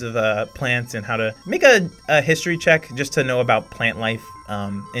different kinds of plants and how to make a history check just to know about plant life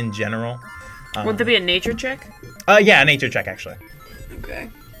in general. Would there be a nature check? Yeah, a nature check actually. Okay.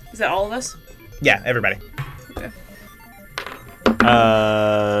 Is that all of us? Yeah, everybody. Okay. You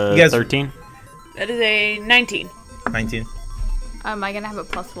guys- 13. That is a 19. 19. Am I gonna have a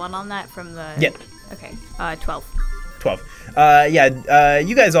 +1 on that from the? Yeah. Okay. 12. 12.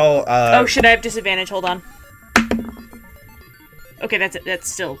 You guys all. Oh, should I have disadvantage? Hold on. Okay, that's it.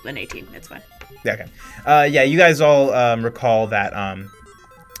 That's still an 18. That's fine. Yeah, okay. You guys all recall that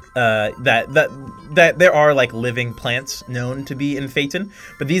that there are like living plants known to be in Phaeton,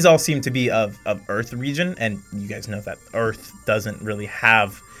 but these all seem to be of Earth region, and you guys know that Earth doesn't really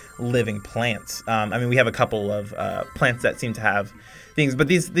have living plants. I mean, we have a couple of plants that seem to have things, but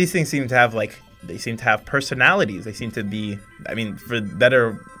these things seem to have personalities. They seem to be, I mean, for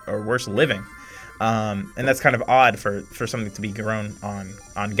better or worse, living. And that's kind of odd for something to be grown on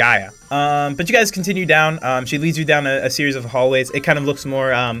Gaia. But you guys continue down. She leads you down a series of hallways. It kind of looks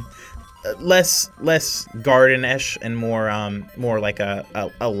more less garden-ish and more like a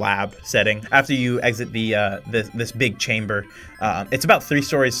lab setting. After you exit this big chamber, it's about 3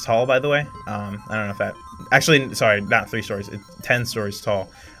 stories tall, by the way. I don't know if that actually, sorry, not 3 stories. It's 10 stories tall.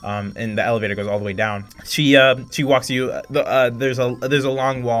 And the elevator goes all the way down. She walks you. There's a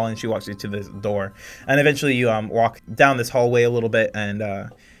long wall, and she walks you to this door. And eventually, you walk down this hallway a little bit and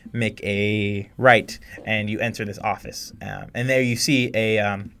make a right, and you enter this office. And there you see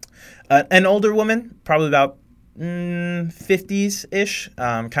an older woman, probably about 50s-ish,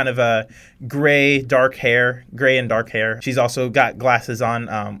 kind of a gray and dark hair. She's also got glasses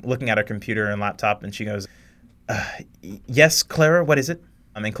on, looking at her computer and laptop, and she goes, "Yes, Clara, what is it?"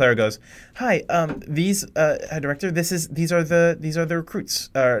 And Clara goes, "Hi, these director, these are the recruits.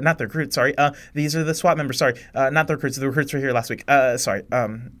 Not the recruits, sorry. These are the SWAT members. Sorry, not the recruits. The recruits were here last week. Sorry.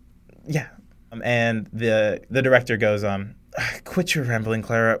 Yeah." And the director goes, "Quit your rambling,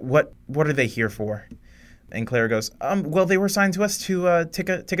 Clara. What are they here for?" And Clara goes, "Well, they were assigned to us to take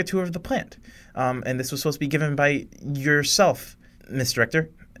a tour of the plant. And this was supposed to be given by yourself, Miss Director."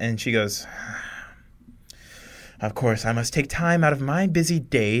 And she goes, "Of course, I must take time out of my busy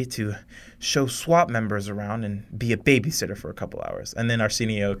day to show SWAT members around and be a babysitter for a couple hours." And then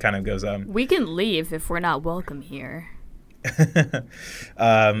Arsenio kind of goes, We can leave if we're not welcome here.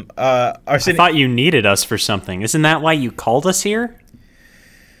 I Arsenio, thought you needed us for something. Isn't that why you called us here?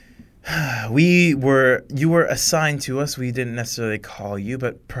 you were assigned to us. We didn't necessarily call you,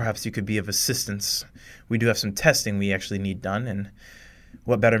 but perhaps you could be of assistance. We do have some testing we actually need done, and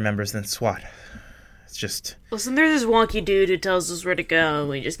what better members than SWAT? It's just... Listen, there's this wonky dude who tells us where to go, and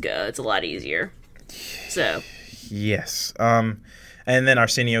we just go. It's a lot easier. So. Yes. And then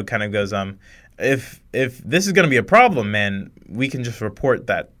Arsenio kind of goes, if this is going to be a problem, man, we can just report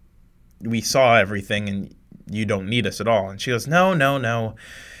that we saw everything and you don't need us at all. And she goes, no,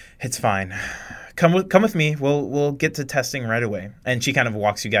 it's fine. Come with me. We'll get to testing right away. And she kind of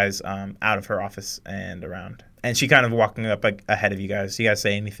walks you guys out of her office and around. And she kind of walking up ahead of you guys. Do you guys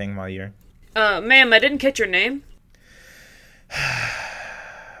say anything while you're... Ma'am, I didn't catch your name.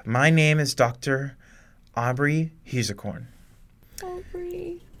 My name is Dr. Aubrey Hesekorn.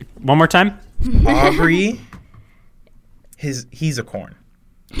 Aubrey. One more time? Aubrey Hesekorn.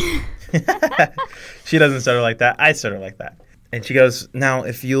 She doesn't stutter like that. I stutter like that. And she goes, "Now,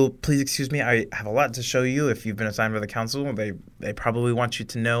 if you'll please excuse me, I have a lot to show you. If you've been assigned by the council, they probably want you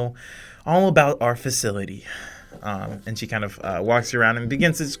to know all about our facility." And she kind of walks you around and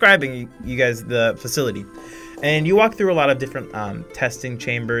begins describing you guys the facility. And you walk through a lot of different testing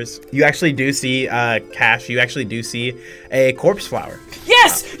chambers. You actually do see, Cash, you actually do see a corpse flower.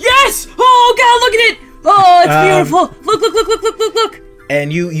 Yes! Yes! Oh, God, look at it! Oh, it's beautiful! Look!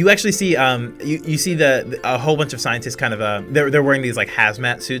 And you actually see you see a whole bunch of scientists kind of they're wearing these like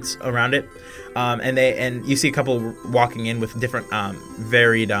hazmat suits around it, and you see a couple walking in with different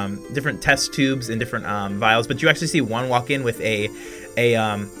varied different test tubes and different vials, but you actually see one walk in with a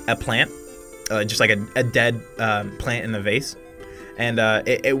plant, just like a dead plant in a vase. And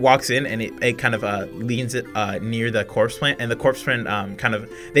it walks in and it kind of leans it near the corpse plant, and the corpse plant kind of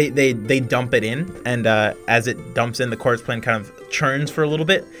they dump it in, and as it dumps in, the corpse plant kind of churns for a little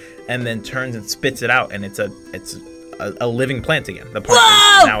bit, and then turns and spits it out, and it's a living plant again. The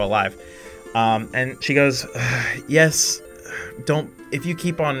plant is now alive. And she goes, "Yes, if you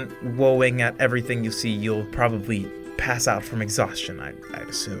keep on woeing at everything you see, you'll probably pass out from exhaustion. I'd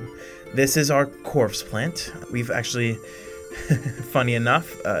assume. This is our corpse plant. We've actually." Funny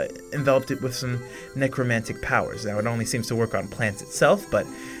enough, enveloped it with some necromantic powers. Now, it only seems to work on plants itself, but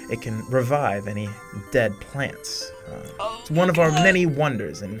it can revive any dead plants. It's one of our many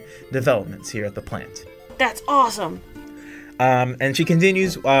wonders and developments here at the plant. That's awesome. And she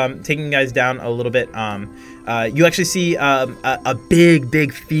continues, taking you guys down a little bit. You actually see a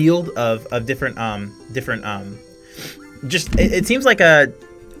big field of different. It seems like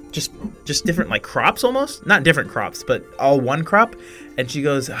just different like crops almost, not different crops, but all one crop. And she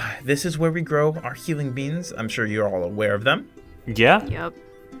goes, "This is where we grow our healing beans. I'm sure you're all aware of them." Yeah. Yep.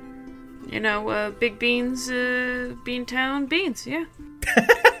 You know, big beans, Beantown beans, yeah.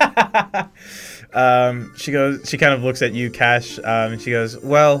 She kind of looks at you, Cash, and she goes,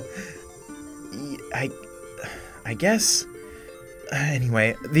 "Well, I guess.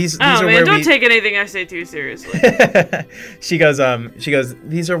 Anyway, these are where don't take anything I say too seriously." She goes,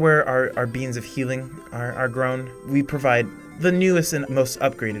 "These are where our beans of healing are grown. We provide the newest and most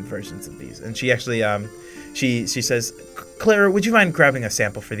upgraded versions of these." And she actually, she says, "Clara, would you mind grabbing a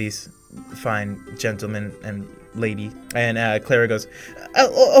sample for these fine gentlemen and lady?" And Clara goes,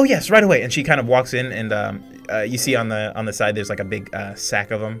 oh yes, right away." And she kind of walks in, and you see on the side there's like a big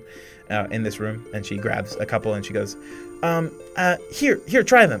sack of them in this room, and she grabs a couple and she goes, here,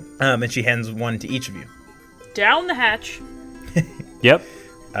 try them. And she hands one to each of you. Down the hatch. Yep.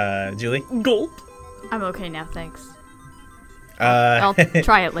 Julie? Gulp. I'm okay now, thanks. I'll I'll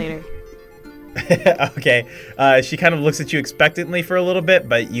try it later. Okay. She kind of looks at you expectantly for a little bit,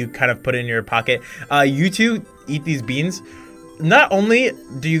 but you kind of put it in your pocket. You two eat these beans. Not only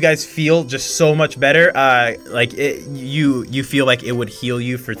do you guys feel just so much better, you feel like it would heal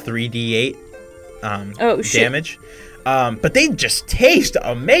you for 3d8 damage. But they just taste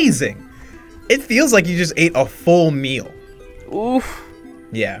amazing. It feels like you just ate a full meal. Oof.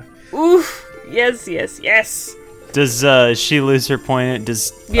 Yeah. Oof. Yes. Does she lose her point?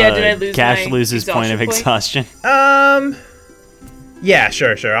 Does Yeah, did I lose Cash my lose his point of exhaustion exhaustion? Yeah,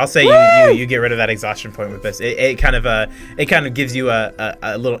 sure. I'll say you get rid of that exhaustion point with this. It kind of gives you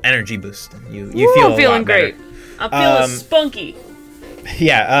a little energy boost. You feel I'm a feeling lot better. great. I'm feeling spunky.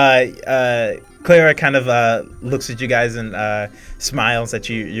 Yeah. Clara kind of looks at you guys and smiles at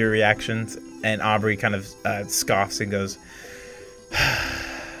your reactions, and Aubrey kind of scoffs and goes,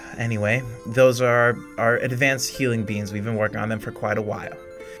 "Anyway, those are our advanced healing beans. We've been working on them for quite a while.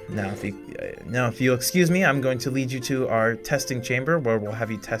 Now, if you excuse me, I'm going to lead you to our testing chamber, where we'll have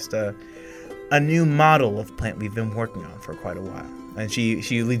you test a new model of plant we've been working on for quite a while." And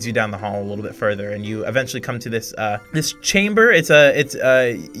she leads you down the hall a little bit further, and you eventually come to this chamber. It's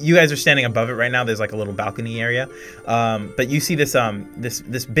you guys are standing above it right now. There's like a little balcony area, but you see this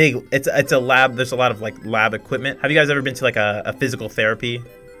big. It's a lab. There's a lot of like lab equipment. Have you guys ever been to like a physical therapy?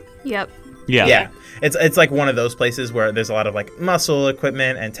 Yep. Yeah. It's like one of those places where there's a lot of like muscle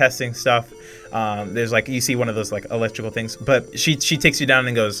equipment and testing stuff. There's like, you see one of those like electrical things, but she takes you down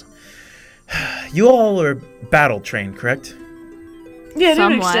and goes, "You all are battle trained, correct?" Yeah, to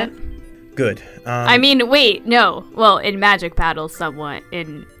an Somewhat. extent. Good. I mean, wait, no. Well, in magic battles, somewhat.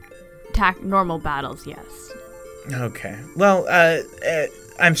 In normal battles, yes. Okay. Well,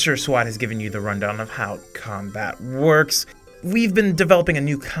 I'm sure SWAT has given you the rundown of how combat works. We've been developing a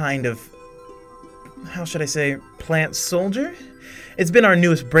new kind of, how should I say, plant soldier? It's been our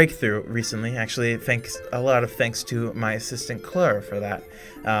newest breakthrough recently, actually. A lot of thanks to my assistant Clara for that.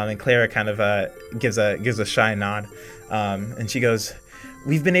 And Clara kind of gives a shy nod, and she goes,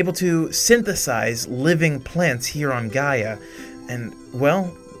 "We've been able to synthesize living plants here on Gaia, and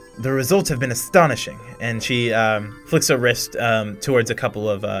well, the results have been astonishing." And she flicks her wrist towards a couple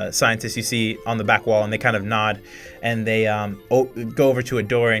of scientists you see on the back wall, and they kind of nod, and they go over to a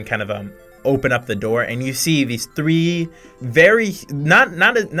door and kind of open up the door, and you see these three very not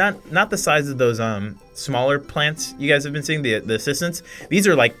the size of those smaller plants you guys have been seeing, the assistants. These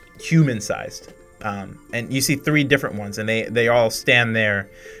are like human sized, and you see three different ones, and they all stand there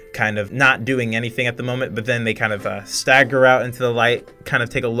kind of not doing anything at the moment, but then they kind of stagger out into the light, kind of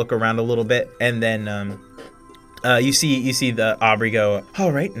take a look around a little bit, and then you see the Aubrey go,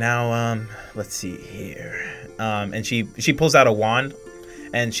 "All right, now let's see here," and she pulls out a wand,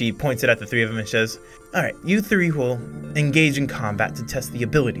 and she points it at the three of them and says, "All right, you three will engage in combat to test the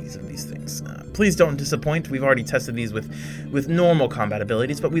abilities of these things. Please don't disappoint. We've already tested these with normal combat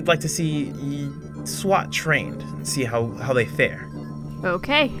abilities, but we'd like to see SWAT trained and see how they fare."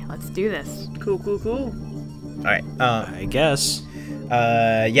 Okay, let's do this. Cool. All right. I guess.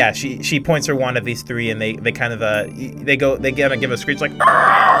 Yeah. She points her wand at these three, and they kind of they kind of give a screech like,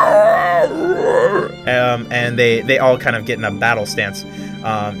 and they all kind of get in a battle stance.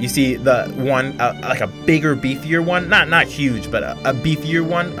 You see the one like a bigger, beefier one, not huge, but a beefier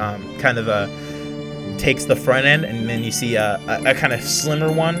one, kind of takes the front end, and then you see a kind of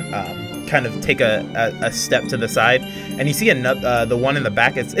slimmer one kind of take a step to the side, and you see another the one in the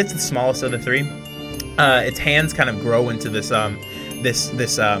back. It's the smallest of the three. Its hands kind of grow into this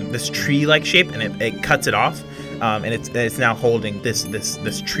tree-like shape, and it cuts it off, and it's now holding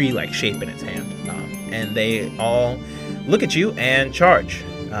this tree-like shape in its hand, and they all look at you and charge.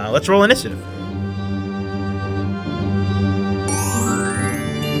 Let's roll initiative.